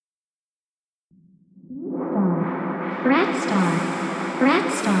Brat Star,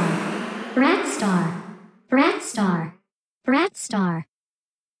 Brat Star, Brat Star, Brat Star, Brat Star.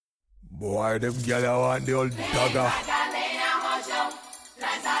 Boy, them gyal want the old dagger.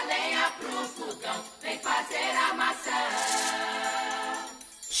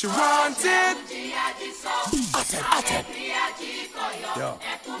 She wanted. Ated. Yo.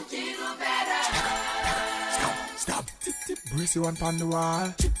 Stop. Brace you one pon the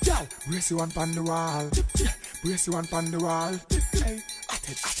wall. Brace you one pon the wall. Brace you one pon the wall. Hey,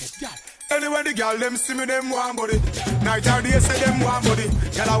 ated, gyal. Anyway, the girl, them see me, them want body. Night or day, say them want body.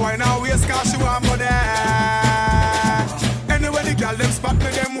 Girl, I wine her waist, cause she want body. Anyway, the girl, them spot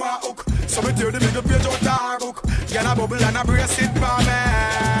me, them want hook. So me tear the middle page out her book. Girl, a bubble and a brace it for me.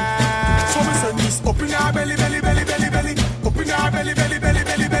 So me send this up in her belly. Up in her belly.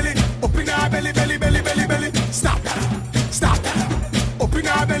 Up in her belly. Stop that. Up in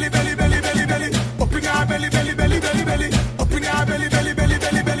her belly. Up in her belly. Up in her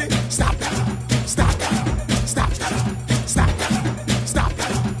belly. Stop that.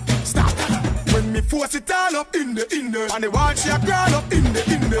 When me force it all up in the and the wall she a crawl up in the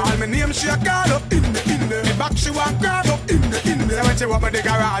all my name she a call up in the the back she want grab up in the so when she walk with the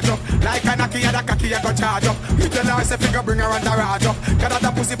garage up like a knocky and a cocky a go charge up me tell her say figure bring her on the rage up got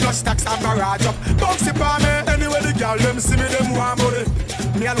that pussy plus tax and barrage up box it for me anyway the girl them see me them want money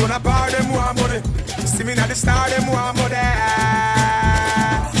me alone a bar them want money see me not the star them want money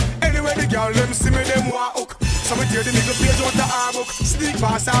anyway the girl them see me them want hook so we tear the middle page out the her book sneak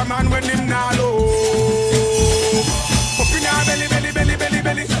past our man when him nah low up in her belly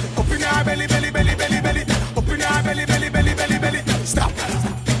up in her belly up in her belly stop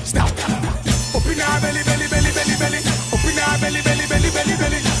up in her belly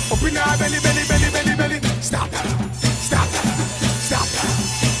up in her belly up in her belly stop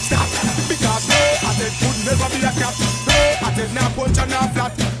because no atted could never be a cat no atted now punch and now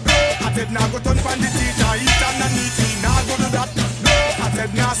flat no atted now go turn pan the teeth and eat and eat now go do that no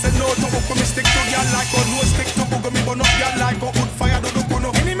atted now say no to hook me stick to girl like a no stick to bug me burn up girl like a wood fire do do no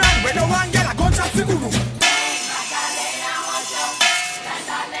any man when no one girl a gunshot fi guru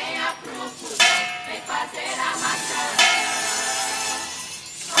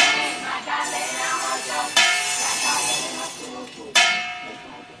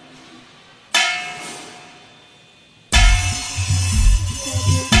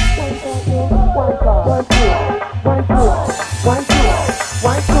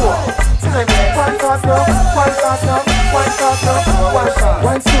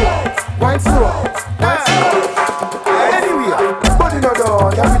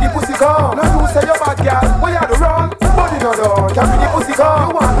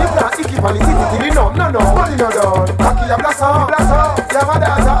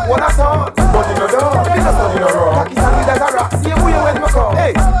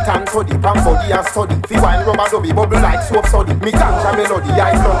Study, fi wine rubber dubby, bubble like soap study. Me ganja melody,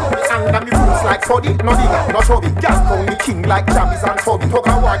 I bloody. Me anger me roots like study, no digger, no chubby. Gal call me king like Jammies and Tubby. Talk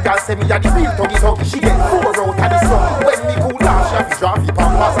a war, gal say me a the real tuggy. She get 4 out of the sluggy. When me cool down, she a fi draw fi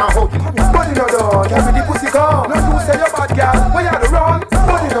pampas and huggy. Body no dog, carry the pussy gone. No you say you bad gal, where you the run?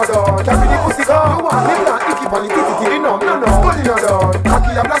 Body no dog, carry the pussy gone. You want me plant icky pon the titty no. Body no dog,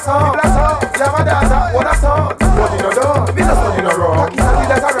 cocky a blast on. You have a data, what a son. Body no dog, me no study no wrong. Cocky sandy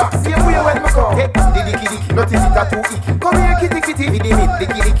that's a rock, see way when me come. Hey, the not is it a too icky. Come here kitty, with the meat, the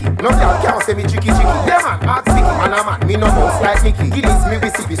kicky. No girl can't say me chicky. Yeah man, hard sticky, man a man, me no mouse like Mickey. Gillies me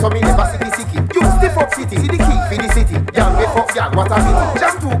with sippy, so me never sicky. You stiff up city, see the key for the city. Y'all me fuck y'all, what a pity.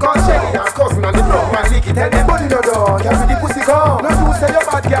 Jam 2 call Shelly and cousin and the brown man licky. Tell them body no dog, carry the pussy gone. No you say you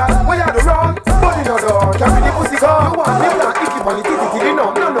bad girl, where you the wrong? Body no dog, carry the pussy gone. You want me plant icky pon the titty, no.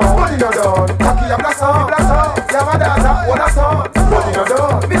 Body no dog, cocky a blast on. You have a data, what a son. Body no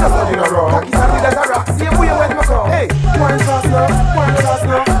dog, me no study no wrong. Cocky sandy that's a rock, see way when me come. Hey, wine fast now, wine fast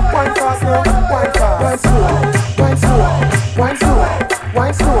now, wine fast now, wine fast.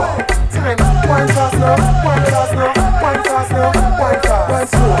 Wine slow. Time, wine fast now, wine fast now, wine fast now, wine fast. Wine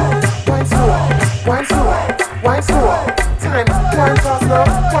slow. Time, wine fast now,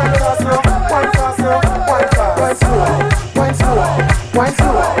 wine fast now, wine fast now, wine fast.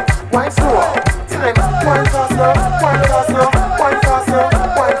 Wine slow. Time, wine fast now, wine fast now, wine fast now,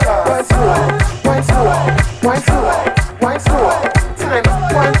 wine fast. Wine slow. Time,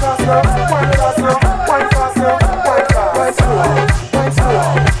 wine fast now, wine fast now, wine fast now, wine fast.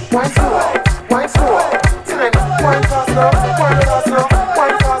 Wine slow. Time, wine fast now, wine fast now,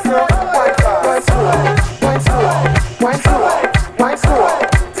 wine fast now, wine fast. Wine slow.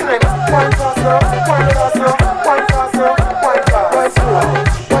 Time, wine fast now, wine fast now, wine fast now,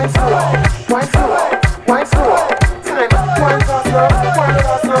 wine fast. Wine slow. Time,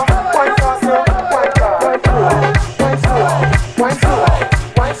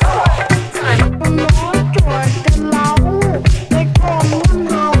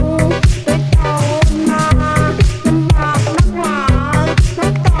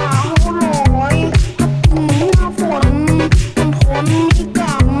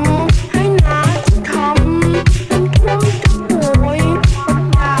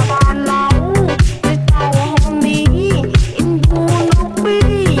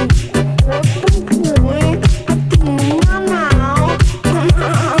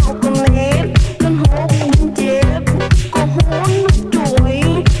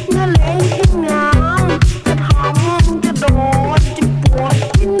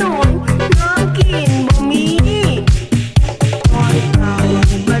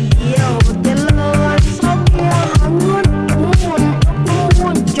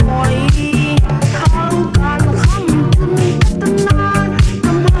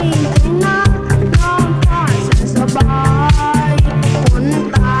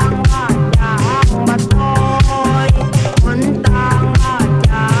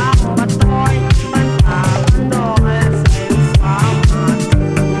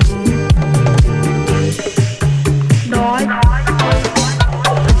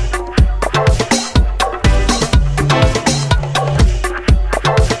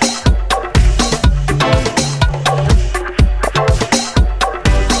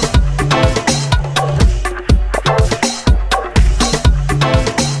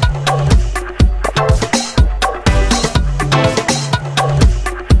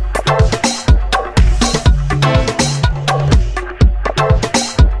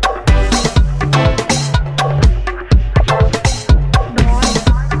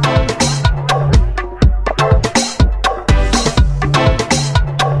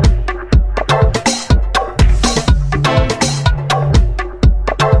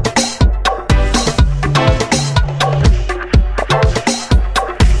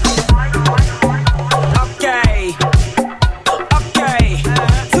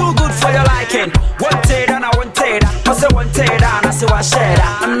 talking. Wanted and I wanted. I say wanted and I say what share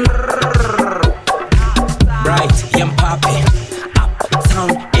that. Bright, young papi.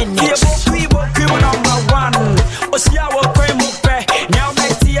 Uptown in it. We number one. Osia wo kwe mupe. Now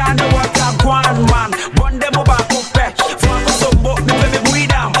make tia no waka kwan man. Bonde mo ba kupe. For so bo me me breathe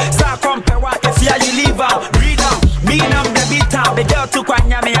down. Sa compare wa if ya you leave out. Read down. Me nam the beat town. The girl to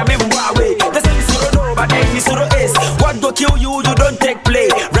kwanya me mwawe. The same suro no but then me suro is. What go kill you don't take play.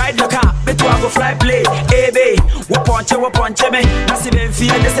 Ride the car. Betu I go fly play. Eh babe. Wo punche me. Nasi ben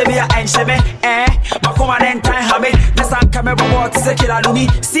fear de se be a enche me. Makoma den time ha me. Nesa kame robot se kila lumi.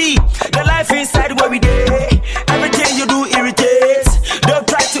 See the life inside where we dey. Everything you do irritates. Don't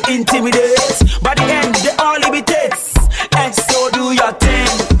try to intimidate. By the end they all imitates. And so do your thing.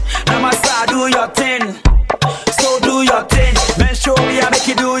 Namasa do your thing. So do your thing. Man show me I make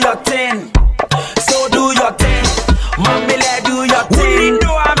you do your thing. So do your thing. Mommy let do your thing. Do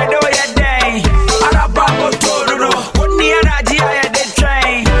I me do your thing. Arababo todo. One near Nadia at the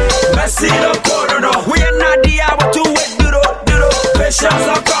train. Mesilo todo. We are Nadia what you wait do. Patience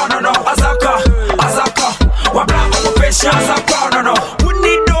are gone no. Azaka. Wabrabo patience are gone no. We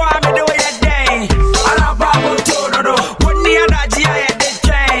need do I me do your thing. Arababo todo. One near Nadia at the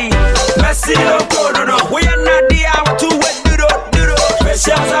train. Mesilo todo. We are Nadia what you wait do.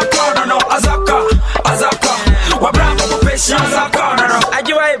 Patience are gone no. Azaka. Wabrabo patience are gone no.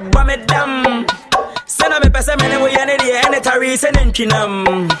 Ajiwa bame dam. Sena me pese mene we ene die ene tari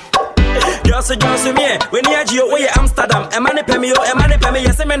senenkinam. Josu me when you agio we Amsterdam. Emane pemi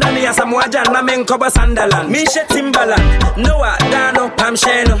yese me dani ya Samoaja na me nkoba Sunderland. Me she Timberland. Noah Dano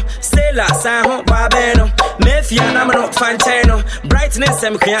Pamsheno. Sailor Saho Babeno. Mefia na no Fanteno. Brightness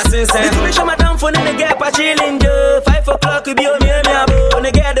em kya sinsen. Me show madam for ne get pa chilling jo. 5 o'clock we be o me abo.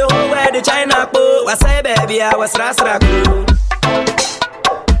 Ne get the whole way the China po. I say baby I was rasra cool.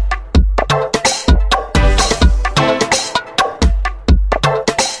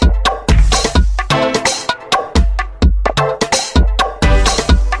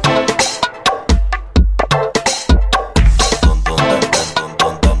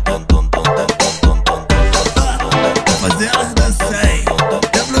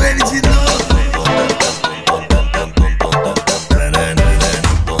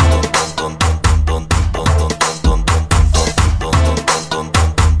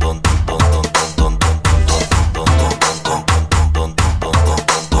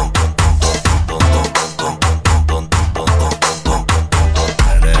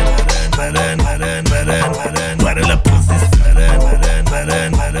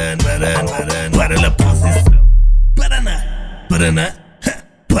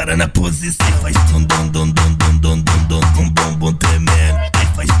 Para na posição, faz dom com bumbum tremendo. Aí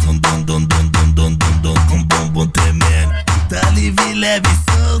faz dom com bumbum tremendo. Tá livre, leve e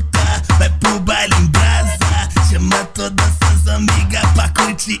solta, vai pro baile em brasa. Chama todas suas amigas pra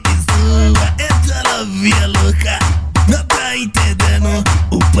curtir e zoa. Entra novinha louca, não tá entendendo.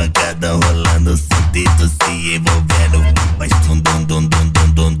 O pancadão rolando, solteiro se envolvendo. Faz dom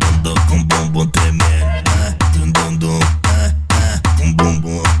com bumbum tremendo. Com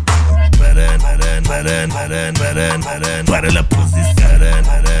bumbum. Para la posição.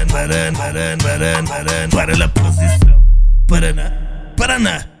 Para la posição.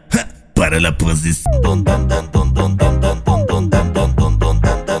 Paraná. Para la posição.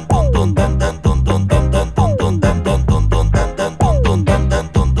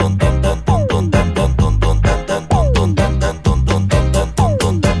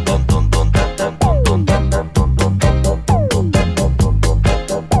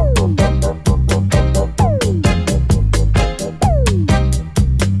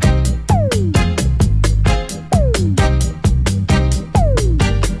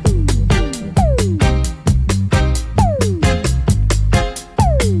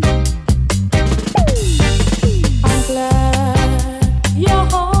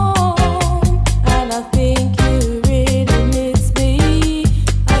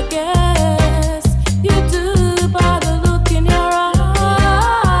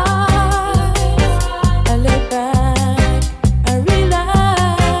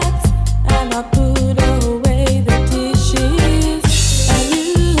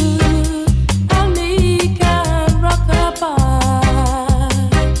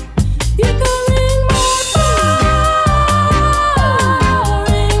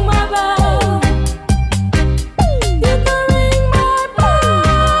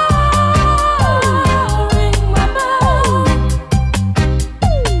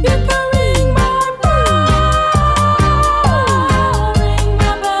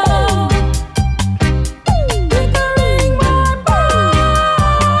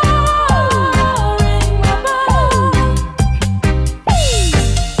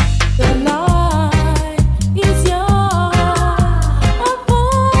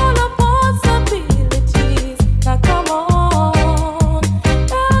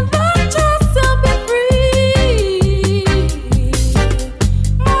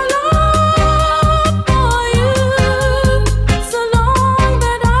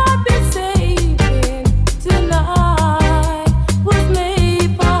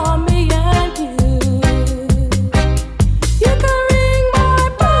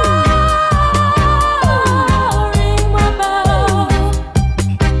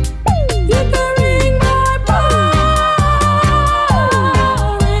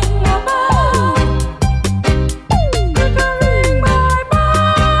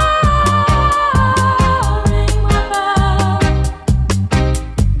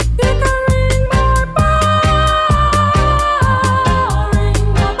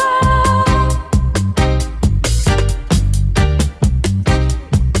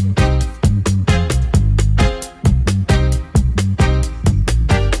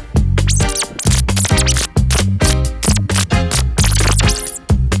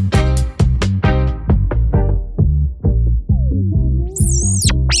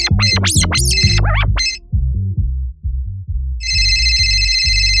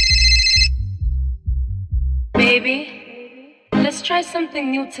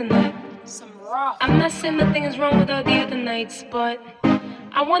 something new tonight. I'm not saying nothing is wrong with all the other nights, but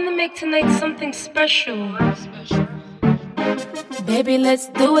I want to make tonight something special. Baby, let's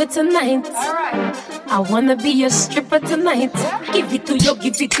do it tonight. I wanna be your stripper tonight. Give it to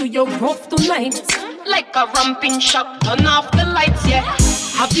your groove tonight. Like a ramping shop, turn off the lights, yeah.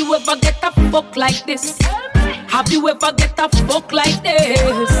 Have you ever get a fuck like this? Have you ever get a fuck like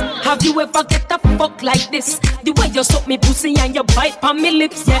this? Have you ever get a fuck like this? The way you suck me pussy and you bite on me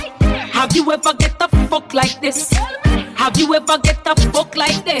lips, yeah. Have you ever get a fuck like this? Have you ever get a fuck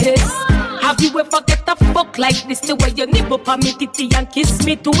like this? Have you ever get a fuck like this? The way you nibble on me titty and kiss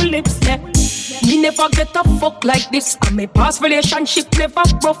me two lips, yeah. Me never get a fuck like this. And my past relationship never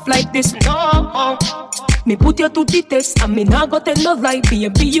rough like this, no. Me put you to the test and me nah go tell no lie.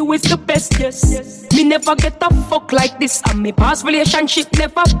 Baby, you is the best, yes. Me never get a fuck like this. And my past relationship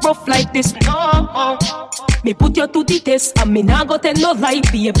never rough like this, no. Me put you to the test and me nah go tell no lie.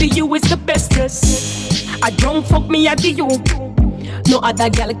 Baby, you is the best, yes. I don't fuck me at you. No other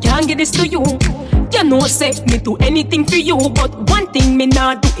girl can get this to you. You know say me do anything for you, but one thing me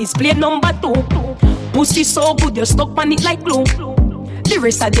nah do is play number 2. Pussy so good you stuck on it like glue. The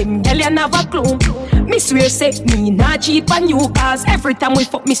rest of them girl you never clue. Me swear say me nah cheat on you, cause every time we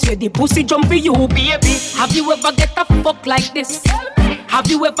fuck me swear the pussy jump for you, baby. Have you ever get a fuck like this? Have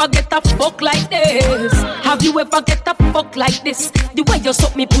you ever get a fuck like this? Have you ever get a fuck like this? The way you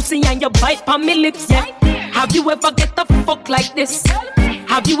suck me pussy and you bite on me lips, yeah. Have you ever get a fuck like this?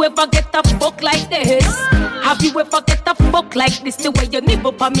 Have you ever get a fuck like this? Have you ever get a fuck like this? The way you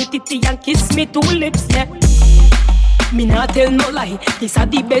nibble on me titty and kiss me two lips, yeah. Me nah tell no lie, this a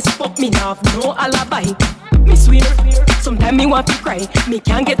the best fuck, me nah have no alibi. Me swear, sometimes me want to cry. Me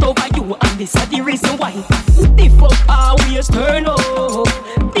can't get over you, and this a the reason why. The fuck always turn up.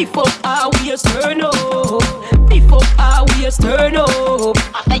 The fuck always turn up. The fuck always turn up.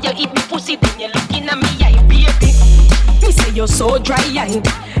 After you eat me pussy, then you looking at me eye, baby. Me say you're so dry eye.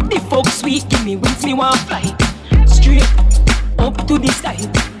 The fuck sweet, give me wings, me want fly straight up to the sky.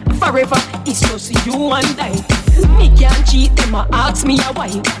 Forever, it's just you and I. Me can't cheat, them a ask me a why.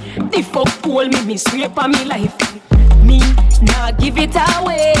 The fuck hold me swear on me life. Me nah give it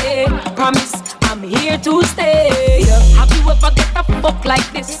away. Promise, I'm here to stay. Have you ever get a fuck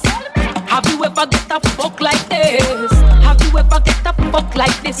like this? Have you ever get a fuck like this? Have you ever get a fuck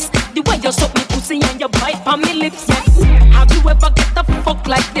like this? The way you suck me pussy and you bite on me lips, yeah. Have you ever get a fuck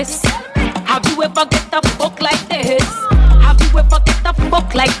like this? Have you ever get a fuck like this? Have you ever get a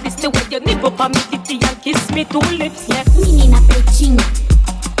fuck like this? The way you nibble on me titty and kiss me two lips, yeah. Menina pretinha,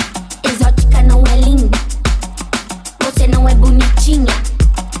 exótica não é linda. Você não é bonitinha.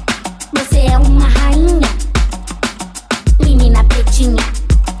 Você é uma rainha. Menina pretinha,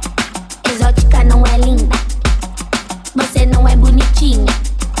 exótica não é linda. Você não é bonitinha.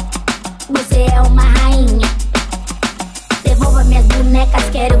 Você é uma rainha. Devolva minhas bonecas,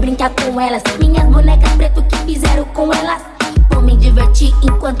 quero brincar com elas. Minhas bonecas preto que fizeram com elas. Vou me divertir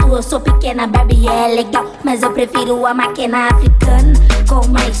enquanto eu sou pequena. Barbie é legal, mas eu prefiro a máquina africana.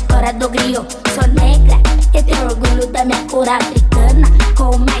 Com a história do griot, sou negra e tenho orgulho da minha cor africana.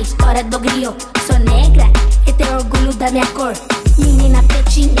 Com a história do griot, sou negra e tenho orgulho da minha cor. Menina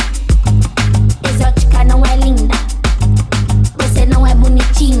pretinha, exótica não é linda. Você não é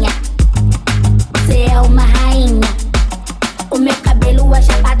bonitinha. Você é uma rainha. O meu cabelo é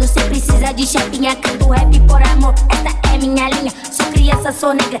chapado, cê precisa de chapinha. Canto rap por amor, essa é minha linha. Sou criança,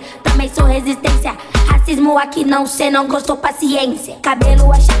 sou negra, também sou resistência. Racismo aqui não, cê não gostou, paciência.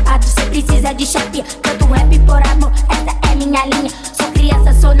 Cabelo é chapado, cê precisa de chapinha. Canto rap por amor, essa é minha linha. Sou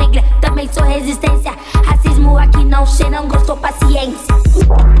criança, sou negra, também sou resistência. Racismo aqui não, cê não gostou, paciência.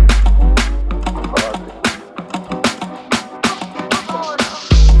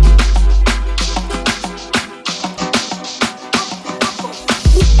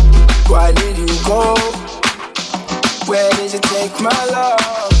 Why did you go? Where did you take my love?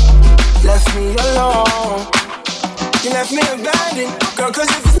 Left me alone. You left me abandoned. Girl, cause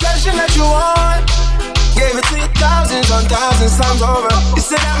it's the passion that you want. Gave it to you thousands on thousands times over. You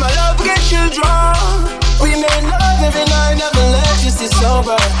said that my love gets you drunk. We made love every night, never left, just it's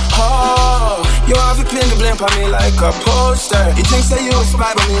sober. Oh, you have a pin to blimp on me like a poster. You think that you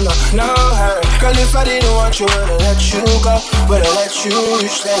inspired me, no hurt. Girl, if I didn't want you, would've let you go. Would've let you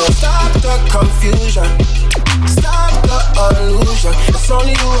stay. Stop the confusion. Stop the illusion. It's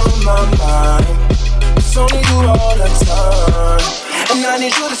only you on my mind. It's only you all the time. And I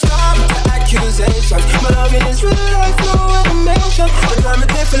need you to stop the accusation. accusations. My loving is real life, no animation. But I'm a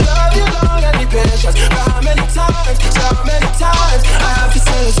different love you long and the patience. But how many times, so many times I have to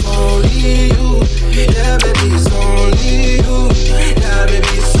say it's only you. Yeah, baby, it's only you. Yeah,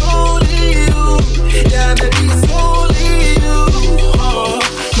 baby, it's only you. Yeah, baby, it's only you. Oh,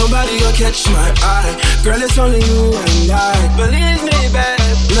 nobody gonna catch my eye. Girl, it's only you and I. Believe me, babe.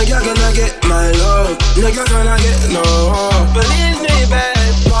 No, you're gonna get my love. No, you're gonna get no. Believe me, babe.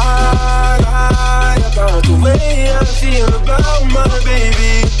 Why about the way I feel about my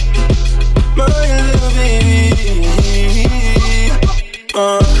baby, my little baby.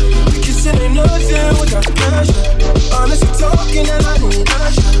 The kissing ain't nothing without passion. Honestly talking and I need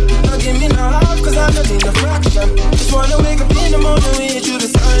action. Now give me no half cause I don't need a fraction. Just wanna wake up in the morning with you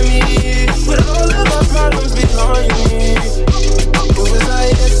beside me, with all of my problems behind me. It was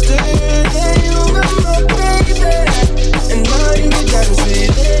like yesterday you were my baby, and now you gotta see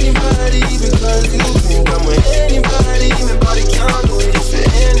anybody because you think I'm with anybody. My body can't do it for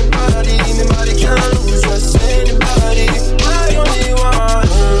anybody. My body can't lose just anybody. I only want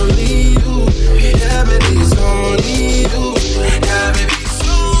only you. Yeah, baby, it's only you. Yeah, baby, it's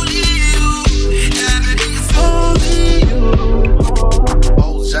only you. Yeah, baby, it's only you.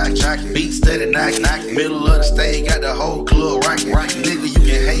 Old jockey, beat steady knocking. Middle of the stage, got the whole club rocking. Nigga, you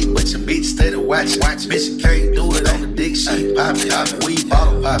can hate, but your bitch steady watching. Bitch, you can't do it on the dick, she poppin'. We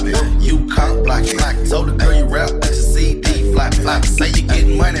bottle poppin', you cock blocking. Told the girl you rap, but your CD flopping. Say you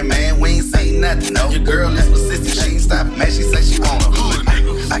getting money, man, we ain't say nothing. No, your girl is persistent, she ain't stopping, man. She say she want a hood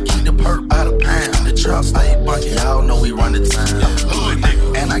nigga. I keep the perk by the pound. The trap stay bunkin', y'all know we run the town. Hood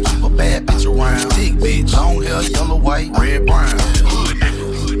nigga, and I keep a bad bitch around. Big bitch, long hair, yellow, white, red, brown. Hood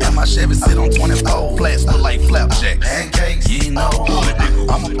nigga. And my Chevy sit on 24 flats, look like flapjack. Pancakes, you know.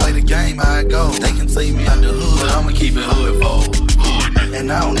 I'ma play the game how it goes. They can take me out the hood, but I'ma keep it hood for. And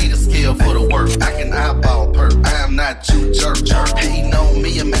I don't need a skill for the work. I can eyeball perk. I am not you jerk. Hating on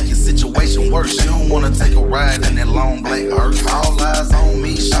me and make your situation worse. You don't wanna take a ride in that long black hearse. All eyes on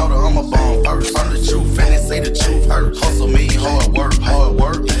me, shout I'm a bomb first. I'm the truth and they say the truth hurts. Hustle me, hard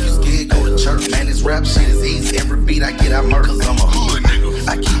work. If you scared, go to church. Man, this rap shit is easy. Every beat I get, I murk. Cause I'm a hood nigga.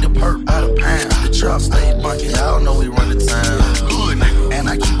 I keep the perk by the pound. The trap stay bunkin'. Y'all know we run the town. Hood nigga. And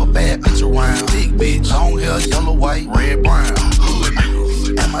I keep a bad bitch around. Big bitch, long hair, yellow, white, red, brown. Hood nigga.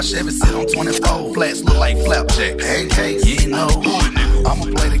 And my Chevy sit on 24 flats, look like flapjack. Pancakes, you know. I'ma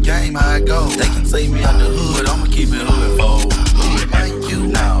play the game how it goes. They can take me out the hood, I'ma keep it hood for. Hood like you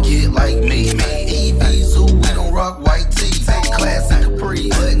now, kid like me. EV Zoo, we gon' rock white tees. Classic Capri,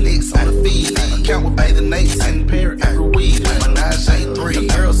 butt nicks on the feet. Count with bathing nates and pair every week. Menage ain't 3,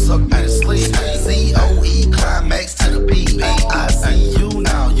 the girl suck me to sleep. COE, climax to the beat. I see you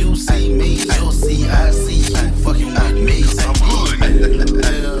now, you see me. You'll see, I see you fucking with me. I'm hood.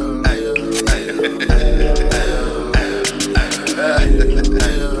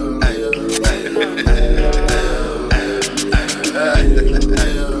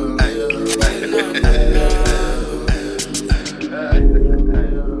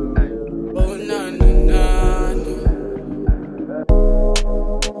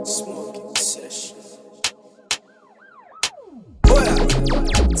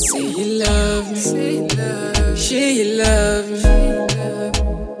 Say you love me, say you love me.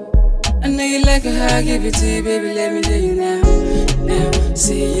 I know you like a hug, give it to you, baby, let me lay you now. Now,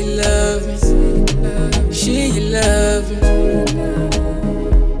 say you love me, say you love me.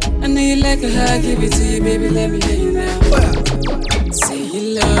 I know you like a hug, give it to you, baby, let me lay you now. Say you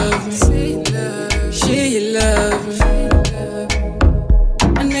love me, say you love me.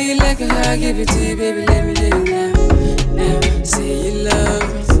 I know you like a hug, give it to you, baby, let me lay you now. Now, say you love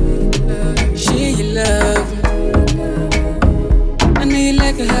me. You love me. I know you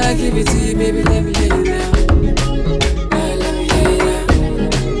like a hug, give it to you, baby, let me hear you now. Now let me hear you now.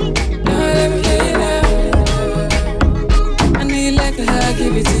 Now let me hear you now. I know you like a hug,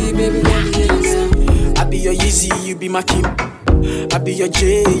 give it to you, baby, let me hear you now. I be your Yeezy, you be my Kim. I be your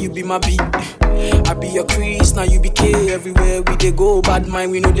J, you be my B. I be your Chris, now you be K. Everywhere we dey go, bad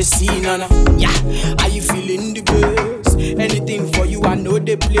mind, we know the scene, Nana. Yeah, are you feeling the bass? Anything for you, I know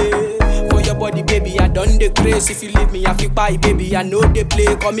they play. For your body, baby, I done the grace. If you leave me, I feel buy, baby, I know they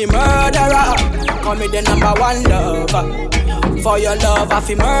play. Call me murderer, call me the #1 lover. For your love, I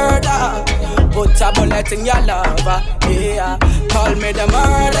feel murder. Put a bullet in your lover, yeah. Call me the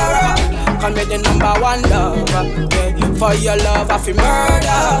murderer, call me the #1 lover, yeah. For your love, I feel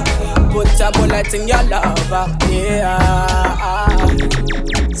murder. Put a bullet in your lover, yeah.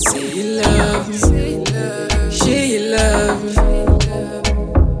 Say you love me, say you love me.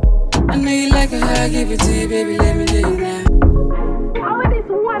 I know you like a hug, give it to you, baby, let me lay you now. How is this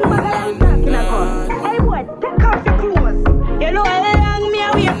one mother?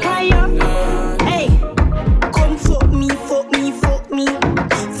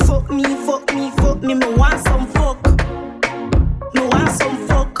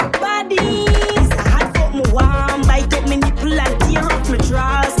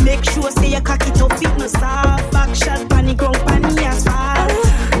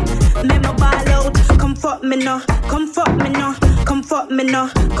 no, come fuck me no, come fuck me no,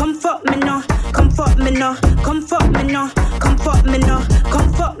 come fuck me no, come fuck me no, come fuck me no, come fuck me no,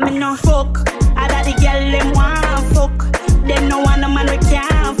 come fuck me no, fuck. I got the girl them want fuck. Them no want a man we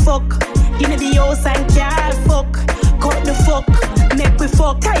can't fuck. Give me the house and can't fuck. Cut the fuck, make we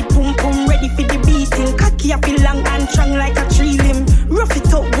fuck. Tight pum pum, ready for the beating. Cocky up in long and strong like a tree limb. Rough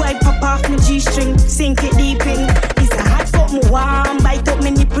it up, wide pop off my G-string. Sink it deep in. It's a hot fuck, me warm. Bite up my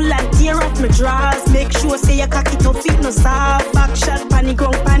nipple and tear off my drawers. Make sure say you cock it up, fit no soft. Back shot, panny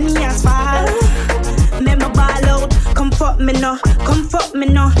ground, panny as far. Make my ball out. Come fuck me no, come fuck me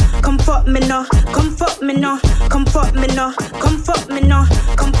no, come fuck me no, come fuck me no, come fuck me no, come fuck me no,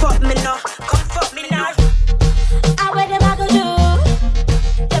 come fuck me no, come fuck me no. I wear them I go do.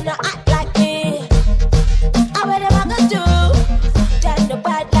 Them no act like me. I wear them I go do. Them no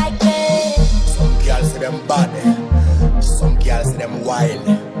bad like me. Some girls say them bad, some girls say them wild.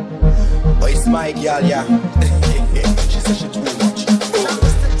 But it's my girl, yeah. She said she too much.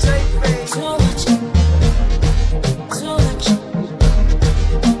 Too much. Too much.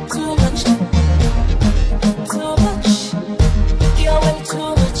 Too much. Too much. You want too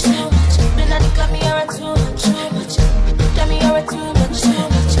much. Too much. Then I declare me you're too much. Too much. Tell me you're too much. Too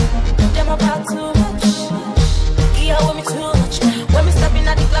much. Them about too much. You want me too much. When me step in, I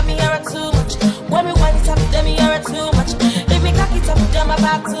declare me you're too much. When me wind it up, them you're too much. If me cock it up, them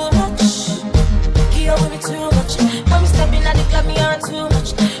about too much. You want me too much. When me step in, I declare me you're too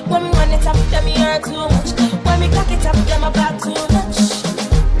much. When me wind it up, them you're too much. When me cock it up, them about too much.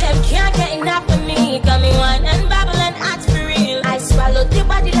 Them can't get enough of me. Got me wine and babble and act for real. I swallow the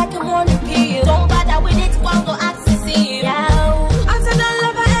body like a morning pill. Don't bother with it, one go act to see. Yeah. I said I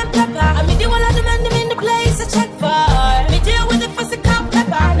love her and pepper. I mean, the one of the men them in the place I check for. Me deal with the physical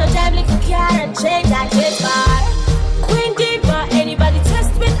pepper. No time little care and change that shit bar. Queen diva, anybody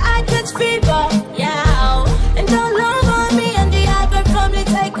test with I catch fever. Yeah. And don't love on me and the Ivory family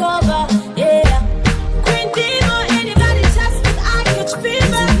take over. Yeah. Queen diva, anybody test with I catch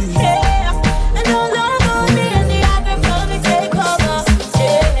fever. Yeah. And don't love on me and the Ivory family take over.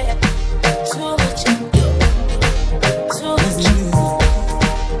 Yeah. Too much. Too much.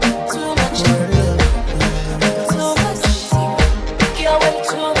 Too much. Too much. Girl, when you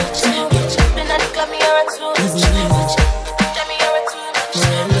too much. Too much. Then I got me you're too much. Too much. Tell me you're too much.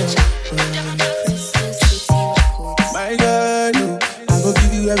 Too much. My girl, oh, I go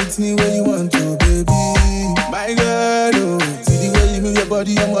give you everything where you want to, baby. My girl, oh, see the way you move your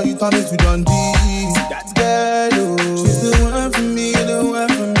body and what you turn it to Dundee. That girl, oh, she's the one for me, the one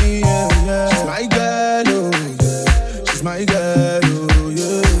for me, yeah, yeah. She's my girl, oh, yeah. She's my girl, oh,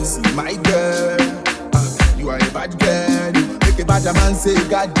 yeah. See, my girl, you are a bad girl. Make a bad man say,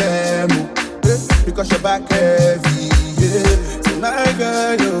 goddamn, oh, yeah, because your back heavy, yeah. See, my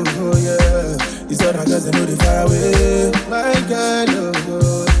girl, oh, yeah. These other girls, they know they far away. My girl,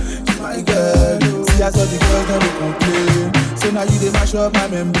 oh, she's my girl, oh. See, I saw the girls, now they complain. So now you, they mash up my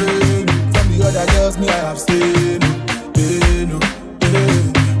membrane. From the other girls, me, I have stayed. No,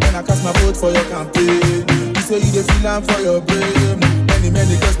 when I cast my vote for your campaign, you say you, they feel I'm for your brain.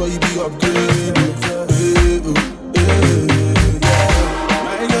 Many girls, but you be upgrade.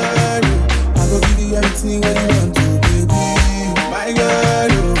 My girl, I go give you everything when you want to, baby. My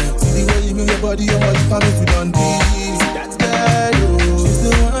girl, oh, see the way you move your body and what you coming to Dundee. That girl, oh, she's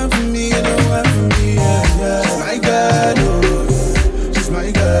the one for me, the one for me, yeah, yeah. She's my girl, oh, she's my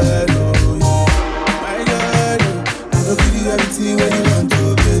girl, oh, yeah. My girl, oh, I go give you everything when you want to,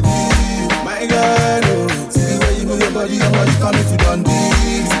 baby. My girl, oh, see the way you move your body and what you coming to Dundee.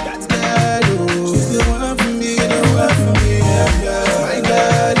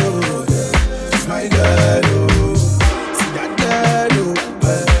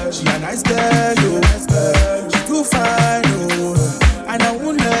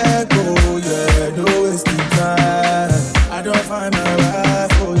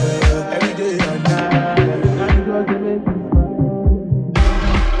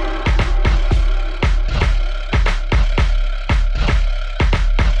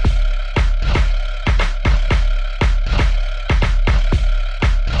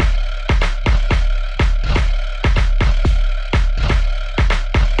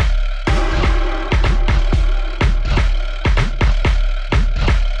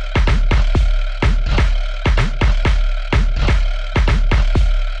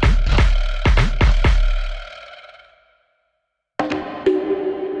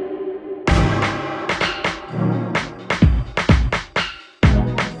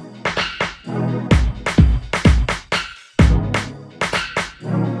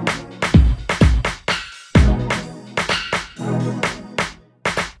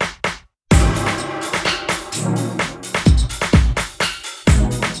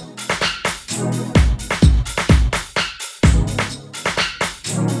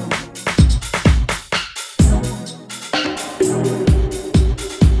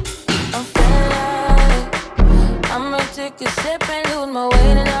 lose my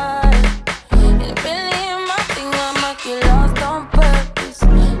way tonight. And it really ain't my thing, I might get lost on purpose.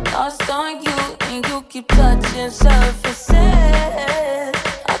 Lost on you, and you keep touching surfaces.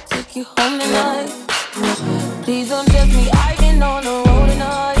 I'll take you home tonight. Please don't judge me, I've been on the road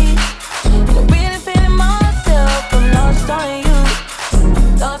tonight. I'm really feeling myself, I'm lost on you.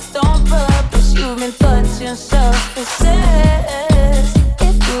 Lost on purpose, you've been touching surfaces.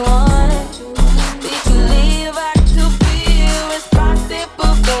 If you want, we could leave, I could be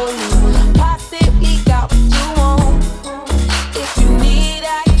responsible for you. Possibly got what you want. If you need,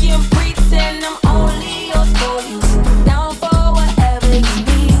 I can pretend I'm only yours for you. Down for whatever you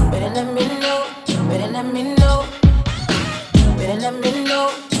need. Better let me know, better let me know. Better let me know,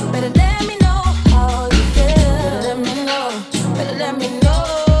 better let me know how you feel. Better let me know, better let me know.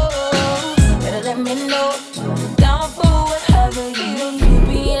 Better let me know. Down for whatever you need. You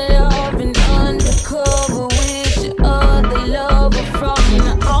be in love and undercover with your other lover from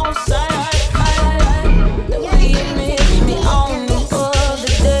the outside. The way you miss me on the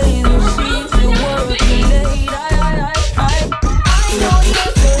other days when she be working late. I know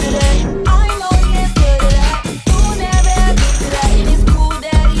you're good at that. I know you're good at that. You never admit to that. And it's cool,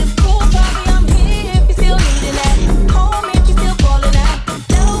 daddy, it's cool, papa.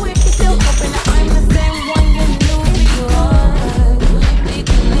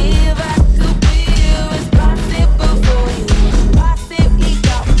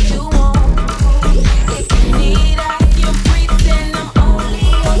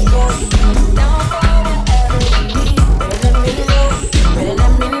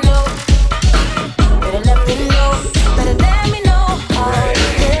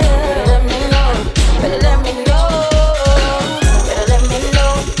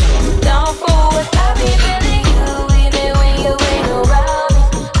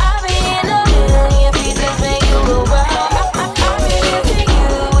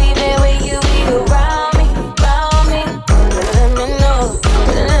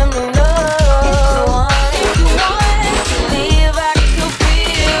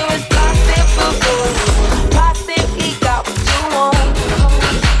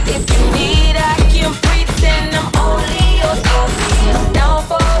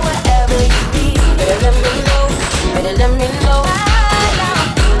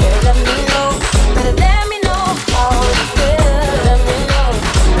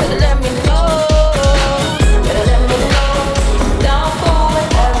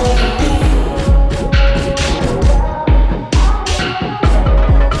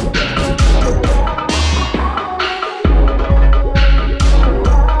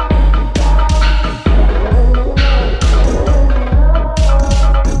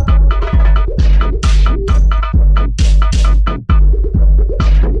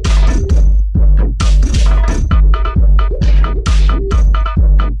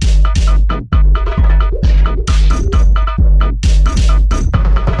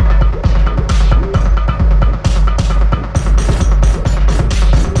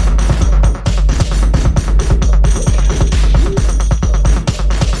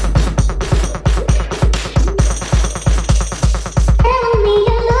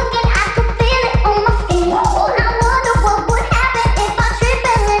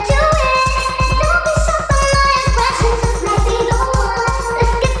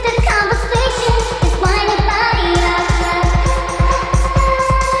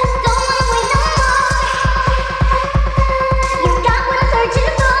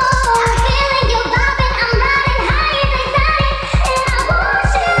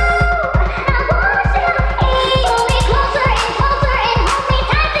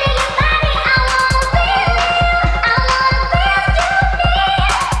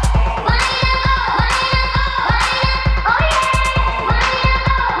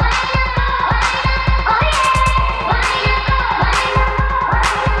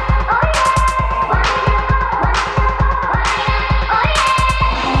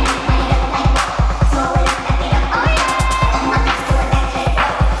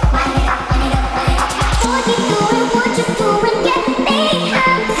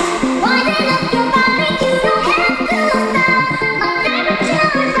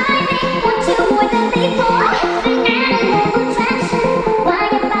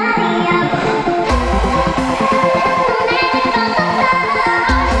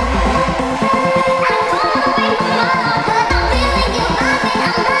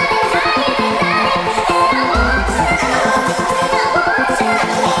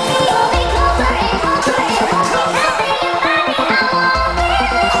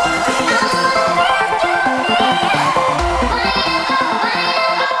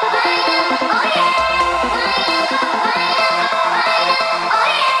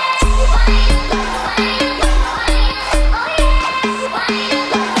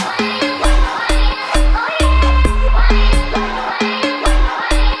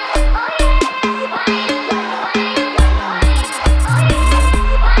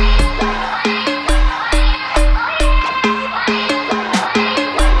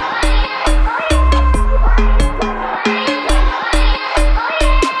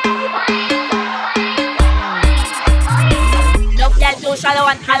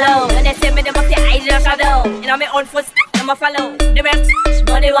 hello. When they say me, they must say eyes in a shadow. You know me own footsteps, them a follow. The rest,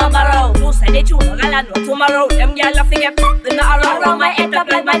 money one borrow. Who said they choose, no gala no tomorrow. Them girl a figure, they not around my head up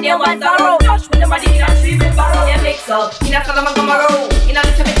like my name was Zaro. Josh with the body in a tree with borrow. They mix up, in a Solomon come around. In a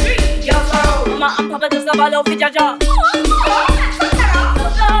little bit tree, girl sorrow. Mama and Papa just a ball out for Jaja.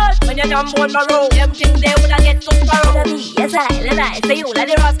 When you jump on my road, them things they woulda get so sparrow. Yes I say you like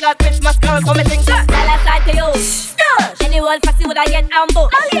the rascal Christmas carol come and sing sir. Tell us I to you. Stush. Anyone fussy woulda get ambo.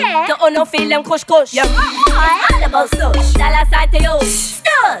 Oh yeah. The no feel them kush kush. Yeah. All about stush. Tell us I to you.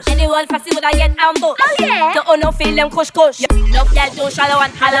 Stush. Anyone fussy woulda get ambo. Oh yeah. The no feel them kush kush. Yeah. Love that too shallow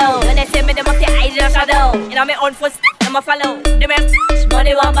and hollow. When they say me, they must say eyes in a shadow. You know me own footsteps, them a follow. The rest,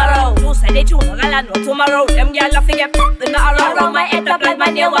 money one borrow. Who said they choose, no gala no tomorrow. Them girl a figure, they not around my head up like my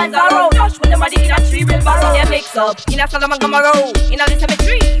name was Zaro. Josh with the body in a tree will borrow. They mix up, in a Solomon come a row. In a little bit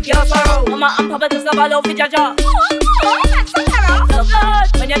tree, girl sorrow. Mama and Papa just a ball out for Jaja. So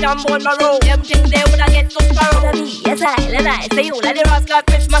good, when you jump on my road, them things they woulda get so sparrow. Yes I say you like the rascal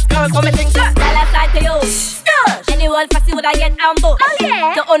Christmas carol come and sing sir. Tell us I to you. Stush. Anyone fussy woulda get ambo. Oh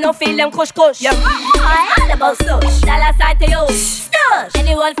yeah. The no feel them kush kush. Yeah. All about stush. Tell us I to you. Stush.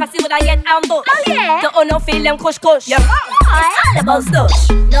 Anyone fussy woulda get ambo. Oh yeah. The no feel them kush kush. Yeah. All about stush.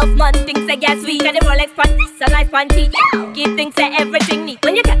 Love man thinks they get sweet and the Rolex panties a nice panty. Yeah. Kid thinks that everything neat.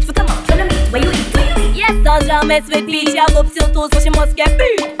 When you catch foot them out, when you eat, where you eat. Yes, does not mess with me. She have ups till toes, so she must get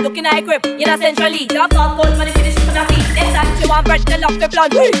beat. Looking at her grip, in a centrally. Drop off gold when you finish with her feet. Next time she want bread, tell off the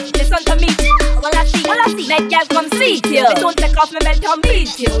blonde. Listen to me. All I see. Make girl come sweet you. They don't take off my belt and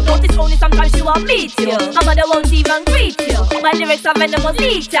beat you. Notice only sometimes she won't beat you. Her mother won't even greet you. My lyrics are venomous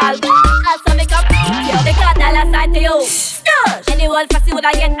lethal. Also make her beat you. They got dollar side to you. Stush. Anyone fussy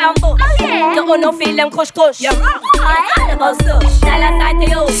woulda get ambo. Oh yeah. The no feel them kush kush. Yeah. All about stush. Dollar side to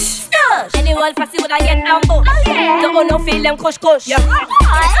you. Stush. Anyone fussy woulda get ambo. Oh yeah. The no feel them kush kush. Yeah.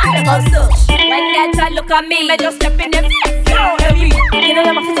 All about stush. When girls try look at me, I just step in their face. You know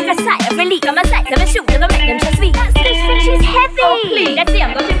I'm a physical side, every leak, I'm a side, I'm a shoe, never make them just sweet. That's this when she's heavy. Oh please, let's see,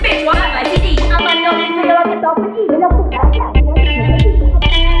 I'm going to fit, what am I CD? I'm a no, so you'll get off with you.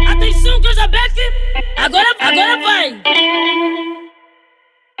 Atenção, coisa Beck, agora vai.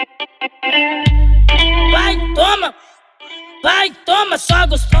 Vai, toma, só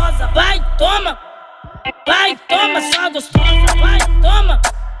gostosa, vai, toma, só gostosa, vai, toma.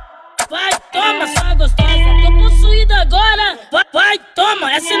 Vai, toma, só gostosa. Tô possuída agora. Vai,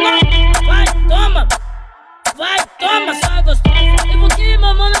 toma, essa não. Vai, toma, só gostosa. Evoquei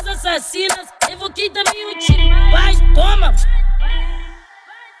mamonas assassinas. Evoquei também o time. Vai, toma.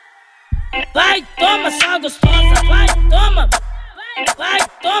 Vai, toma, só gostosa. Vai, toma.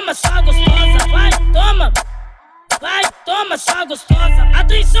 Só gostosa. Vai, toma, só gostosa.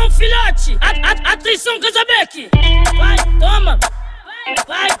 Atenção, filhote. Atenção, Casabeck. Vai, toma.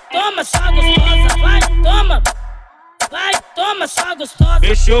 Só gostosa, vai, toma, só gostosa.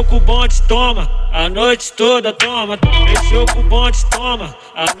 Mexeu com o bonde, toma, a noite toda, toma. Mexeu com o bonde, toma,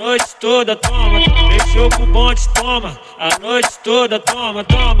 a noite toda, toma. Mexeu com o bonde, toma, a noite toda, toma.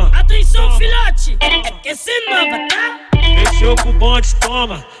 Atenção, filhote, que cê nova, tá? Mexeu com o bonde,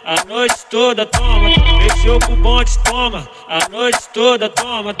 toma, a noite toda, toma. Mexeu com o bonde, toma, a noite toda,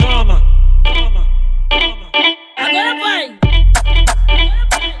 toma. Agora vai.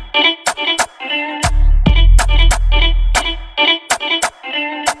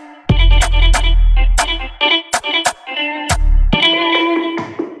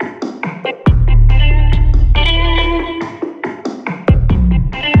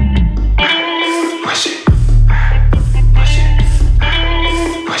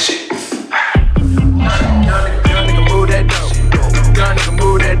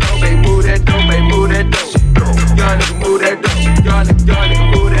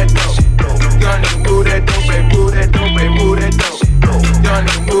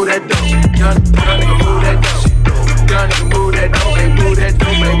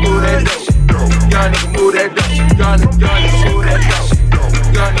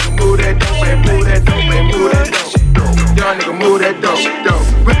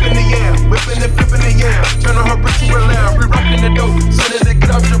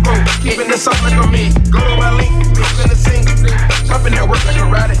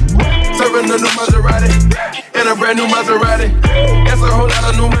 New Maserati, that's a whole lot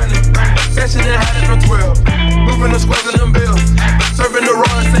of new money. Fashion and hiding from 12, moving the squares and them bills, serving the raw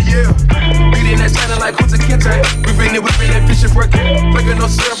and say yeah. Beating that shining like Kunta Kinte, whipping and fishing for a cat, flicking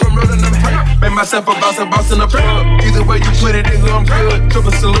no syrup from rolling them paint. Made myself a boss in the plug. Either way you put it, nigga, I'm good.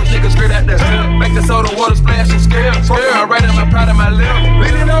 Triple salute, nigga, straight out the hood. Make the soda water splash and scale. I'm right on my pride of my lip.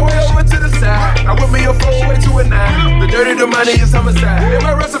 Leaning all way over to the side. I whip me a 4-way to a 9. The dirty, the money is homicide. In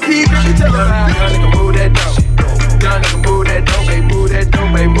my recipe, girl, you tell her how. Young nigga, move that dope. Young nigga, move that dope, baby, move that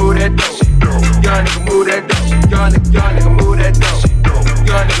dope, baby, move that dope. Young nigga, move that dope. Young nigga, move that dope.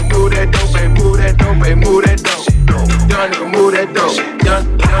 Young nigga, move that dope, baby, move that dope, baby, move that dope. Young nigga, move that dope. Young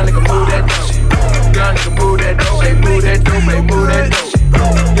nigga, move that dope. Young nigga, move that dope, baby, move that dope, baby, move that dope.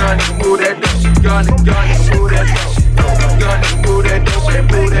 Young nigga, move that dope. Young nigga, move that dope. Young nigga, move that dope, baby,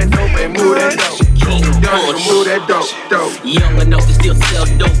 move that dope, baby, move that dope. Young nigga, move that dope. Young enough to still sell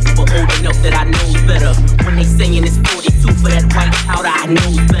dope, but old enough that I know better. When they saying it's 42 for that white powder, I know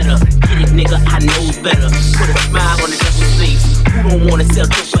better. Get it, nigga, I know better. Put a smile on the devil's face. Who don't wanna sell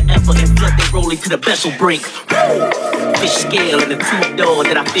dope forever and flood they rolling to the vessel break? Fish scale and the 2-door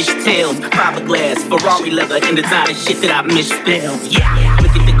that I fish tails. Fiberglass, Ferrari leather, and designer shit that I misspelled. Yeah,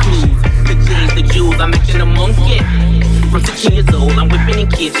 look at the clues, the jeans, the jewels, I'm acting a monkey. From 16 years old, I'm whipping in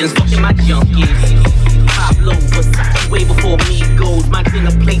kitchens, fucking my junkies. Pablo, Versace way before me goes. My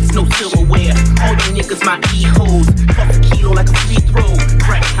dinner plates, no silverware. All the niggas, my E-hoes. Fuck a kilo like a free throw.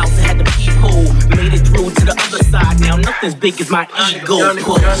 Crack house, I had the peephole. Made it through to the other side. Now nothing's big as my ego. Young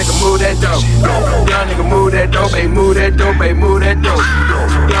nigga, move that dope. Young nigga, move that dope, baby, move that dope, baby, move that dope.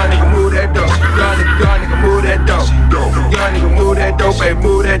 Young nigga, move that dope. Young nigga, move that dope. Young nigga, move that dope, baby,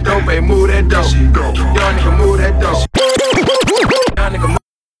 move that dope, baby, move that dope. Young nigga, move